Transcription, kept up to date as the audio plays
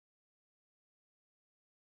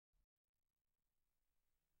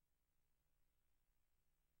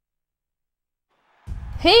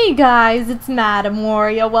Hey guys, it's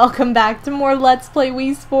MadameWario. Welcome back to more Let's Play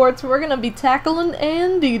Wii Sports. We're gonna be tackling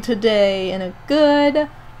Andy today in a good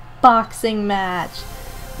boxing match.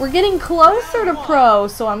 We're getting closer to pro,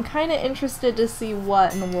 so I'm kinda interested to see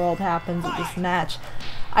what in the world happens at this match.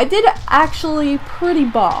 I did actually pretty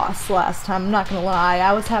boss last time, I'm not gonna lie.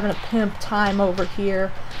 I was having a pimp time over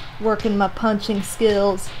here, working my punching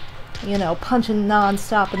skills, you know, punching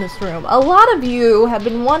non-stop in this room. A lot of you have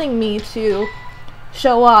been wanting me to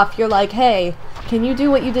show off. You're like, hey, can you do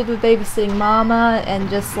what you did with Babysitting Mama and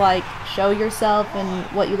just like show yourself and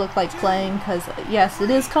what you look like playing? Because yes, it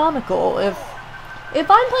is comical. If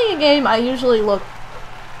I'm playing a game, I usually look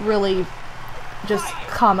really just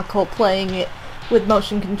comical playing it with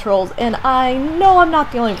motion controls, and I know I'm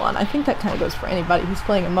not the only one. I think that kind of goes for anybody who's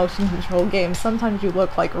playing a motion control game. Sometimes you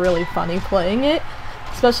look like really funny playing it,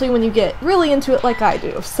 especially when you get really into it like I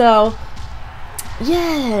do. So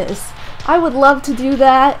yes, I would love to do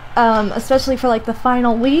that, especially for like the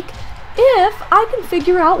final week, if I can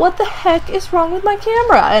figure out what the heck is wrong with my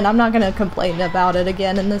camera. And I'm not going to complain about it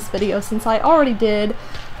again in this video, since I already did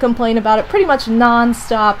complain about it pretty much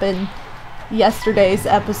non-stop in yesterday's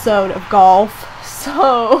episode of golf.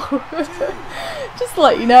 So just to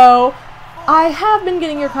let you know, I have been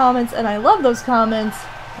getting your comments and I love those comments.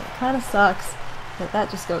 It kind of sucks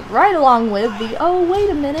that just goes right along with the, oh wait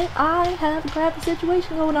a minute, I have a crappy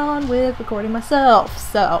situation going on with recording myself.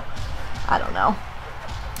 So I don't know,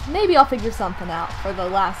 maybe I'll figure something out for the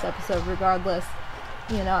last episode regardless.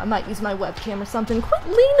 You know, I might use my webcam or something. Quit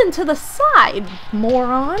leaning to the side,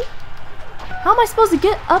 moron. How am I supposed to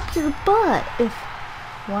get up your butt if...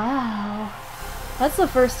 Wow, that's the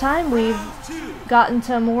first time we've gotten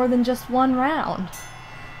to more than just one round.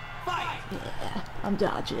 Yeah, I'm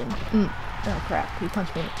dodging. Oh crap, he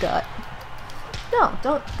punched me in the gut. No,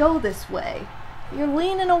 don't go this way. You're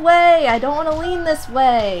leaning away. I don't want to lean this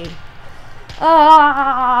way.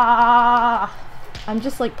 Ah! I'm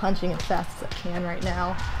just like punching as fast as I can right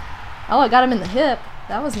now. Oh, I got him in the hip.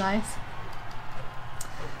 That was nice.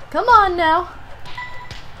 Come on now.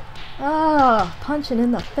 Ah, punching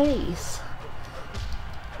in the face.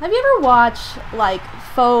 Have you ever watched like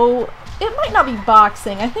faux... It might not be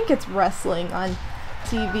boxing. I think it's wrestling on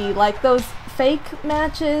TV, like those fake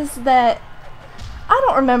matches that I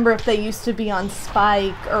don't remember if they used to be on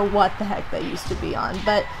Spike or what the heck they used to be on,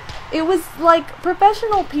 but it was like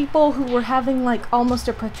professional people who were having like almost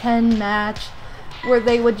a pretend match where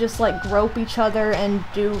they would just like grope each other and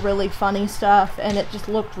do really funny stuff, and it just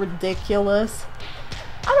looked ridiculous.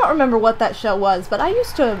 I don't remember what that show was, but I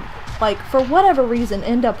used to, like, for whatever reason,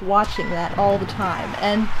 end up watching that all the time,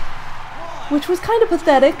 and which was kind of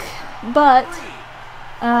pathetic, but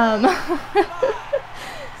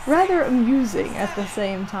rather amusing at the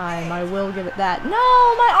same time. I will give it that. No,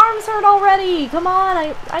 my arms hurt already. Come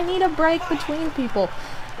on, I need a break between people.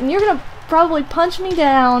 And you're gonna probably punch me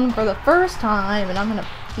down for the first time, and I'm gonna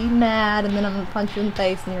be mad, and then I'm gonna punch you in the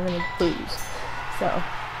face, and you're gonna lose. So,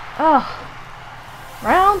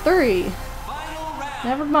 round 3.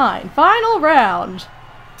 Never mind. Final round.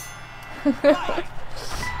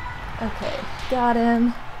 Okay, got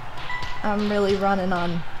him. I'm really running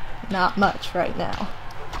on not much right now.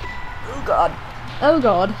 Oh god. Oh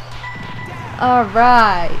god.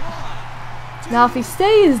 Alright. Now if he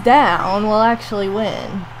stays down, we'll actually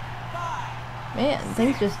win. Man,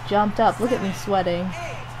 things just jumped up. Look at me sweating.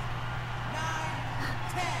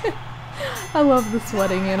 I love the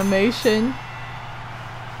sweating animation.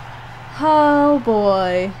 Oh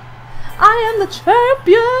boy. I am the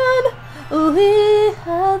champion! We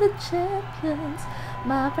are the champions,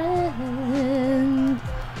 my friend.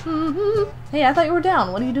 Hey, I thought you were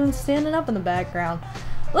down. What are you doing standing up in the background?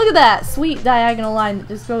 Look at that sweet diagonal line that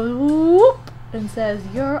just goes whoop and says,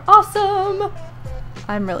 you're awesome.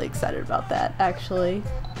 I'm really excited about that, actually.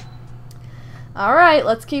 Alright,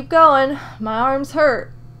 let's keep going. My arms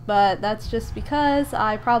hurt, but that's just because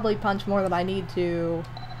I probably punch more than I need to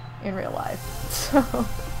in real life. So,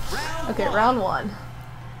 okay, round 1.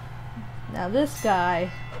 Now this guy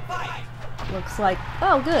looks like,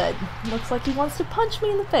 oh good, looks like he wants to punch me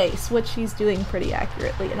in the face, which he's doing pretty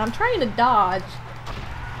accurately, and I'm trying to dodge.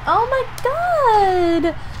 Oh my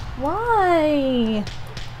god! Why?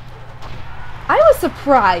 I was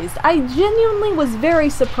surprised. I genuinely was very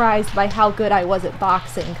surprised by how good I was at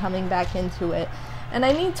boxing coming back into it. And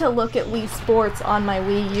I need to look at Wii Sports on my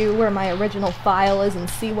Wii U where my original file is and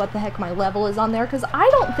see what the heck my level is on there, because I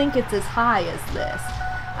don't think it's as high as this.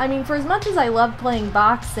 I mean, for as much as I love playing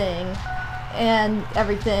boxing and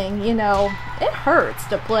everything, you know, it hurts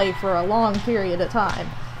to play for a long period of time.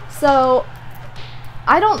 So,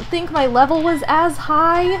 I don't think my level was as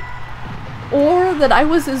high, or that I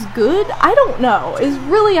was as good. I don't know. It's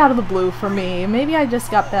really out of the blue for me. Maybe I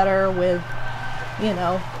just got better with, you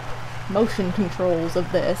know, motion controls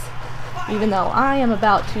of this. Even though I am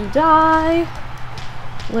about to die.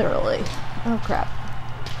 Literally. Oh crap.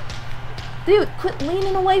 Dude, quit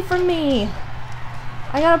leaning away from me.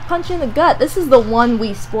 I gotta punch you in the gut. This is the one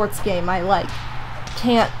Wii Sports game I like.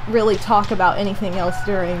 Can't really talk about anything else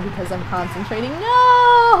during because I'm concentrating.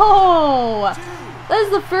 No! That is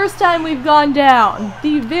the first time we've gone down.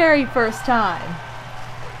 The very first time.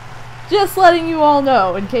 Just letting you all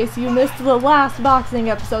know, in case you missed the last boxing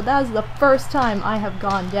episode, that is the first time I have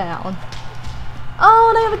gone down. Oh,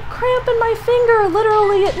 and I have a cramp in my finger!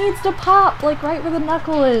 Literally, it needs to pop, like right where the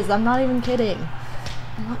knuckle is. I'm not even kidding.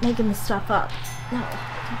 I'm not making this stuff up. No,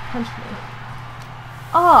 don't punch me.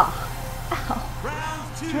 Oh! Ow.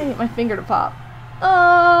 I'm trying to get my finger to pop.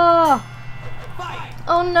 Oh!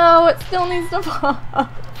 Oh no, it still needs to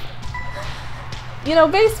pop. You know,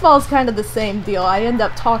 baseball's kind of the same deal. I end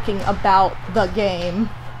up talking about the game.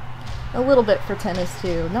 A little bit for tennis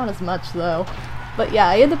too. Not as much though. But yeah,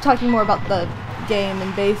 I end up talking more about the game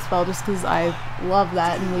in baseball just because I love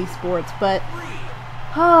that in Wii Sports. But,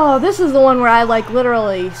 oh, this is the one where I like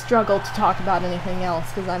literally struggle to talk about anything else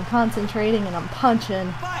because I'm concentrating and I'm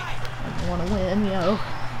punching. I want to win, yo.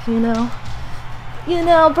 You know? You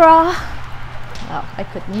know, brah. Oh, I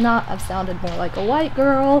could not have sounded more like a white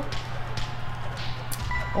girl.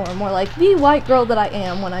 Or more like the white girl that I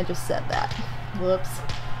am when I just said that. Whoops.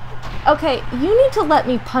 Okay, you need to let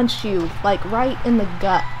me punch you, like, right in the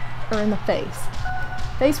gut. Or in the face.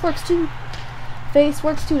 Face works too. Face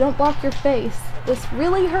works too. Don't block your face. This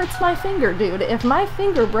really hurts my finger, dude. If my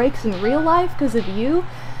finger breaks in real life because of you,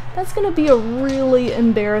 that's gonna be a really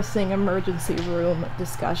embarrassing emergency room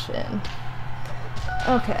discussion.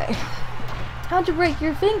 Okay. How'd you break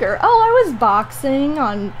your finger? Oh, I was boxing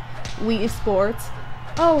on Wii Sports.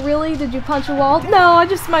 Oh, really? Did you punch a wall? No,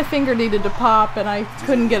 my finger needed to pop, and I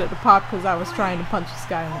couldn't get it to pop because I was trying to punch this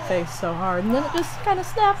guy in the face so hard, and then it just kind of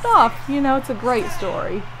snapped off. You know, it's a great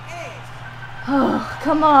story. Oh,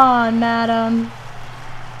 come on, madam.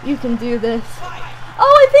 You can do this. Oh,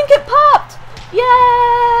 I think it popped!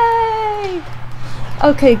 Yay!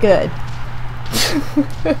 Okay, good.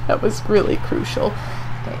 That was really crucial.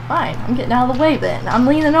 Okay, fine. I'm getting out of the way then. I'm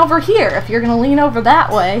leaning over here if you're gonna lean over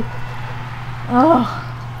that way. Oh.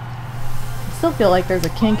 I still feel like there's a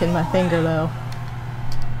kink in my finger though.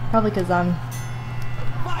 Probably because I'm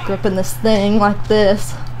gripping this thing like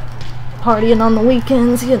this. Partying on the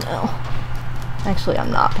weekends, you know. Actually,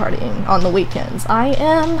 I'm not partying on the weekends. I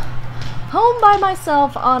am home by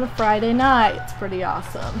myself on a Friday night. It's pretty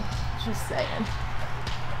awesome. Just saying.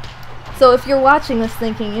 So if you're watching this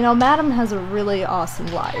thinking, you know, Madam has a really awesome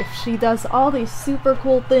life. She does all these super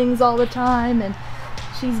cool things all the time, and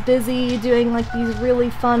she's busy doing like these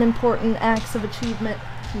really fun, important acts of achievement.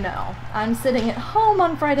 No. I'm sitting at home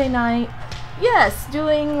on Friday night. Yes,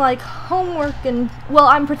 doing like homework and, well,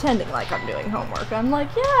 I'm pretending like I'm doing homework. I'm like,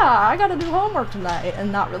 yeah, I gotta do homework tonight,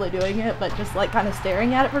 and not really doing it, but just like kind of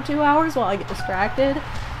staring at it for 2 hours while I get distracted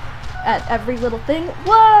at every little thing.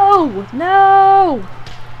 Whoa! No!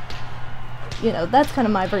 You know, that's kind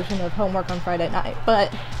of my version of homework on Friday night,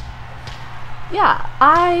 but yeah,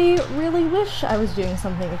 I really wish I was doing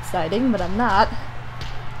something exciting, but I'm not.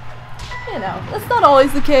 You know, that's not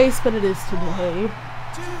always the case, but it is today.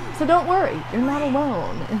 So don't worry, you're not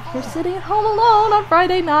alone. If you're sitting at home alone on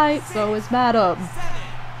Friday night, so is Madam.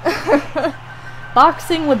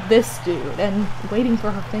 Boxing with this dude and waiting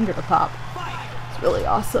for her finger to pop. It's really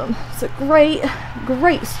awesome. It's a great,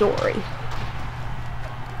 great story.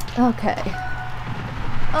 Okay.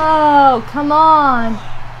 Oh, come on.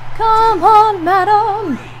 Come on,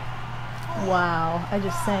 Madam! Wow, I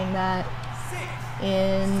just sang that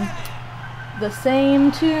in the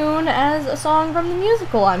same tune as a song from the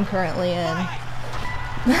musical I'm currently in.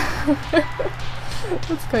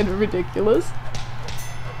 That's kind of ridiculous.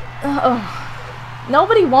 Oh,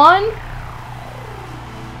 nobody won?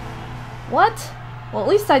 What? Well, at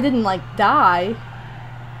least I didn't, like, die.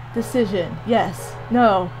 Decision. Yes.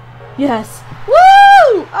 No. Yes.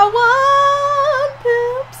 Woo! I won,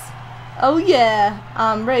 pimps! Oh yeah,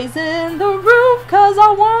 I'm raising the roof 'cause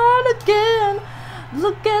I won again.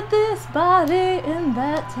 Look at this body in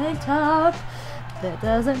that tank top that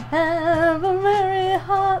doesn't have a very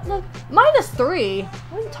hot look. -3?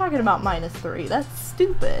 What are you talking about -3? That's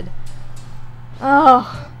stupid.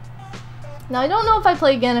 Oh. Now I don't know if I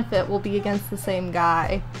play again if it will be against the same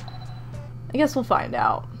guy. I guess we'll find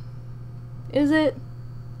out. Is it?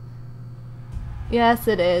 Yes,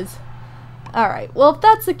 it is. Alright, well if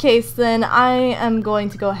that's the case, then I am going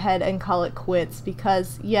to go ahead and call it quits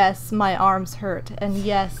because yes, my arms hurt, and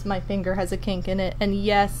yes, my finger has a kink in it, and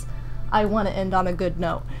yes, I want to end on a good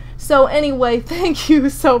note. So anyway, thank you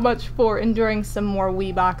so much for enduring some more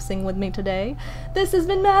Wii boxing with me today. This has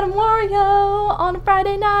been MadameWario on a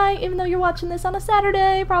Friday night, even though you're watching this on a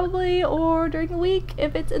Saturday, probably, or during the week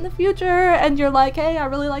if it's in the future, and you're like, hey, I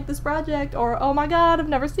really like this project, or oh my god, I've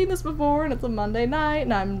never seen this before, and it's a Monday night,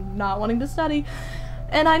 and I'm not wanting to study.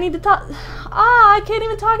 And I need to talk. I can't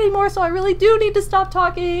even talk anymore, so I really do need to stop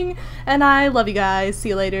talking. And I love you guys. See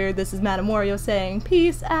you later. This is MadameWario saying,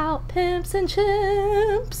 peace out, pimps and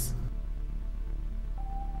chimps.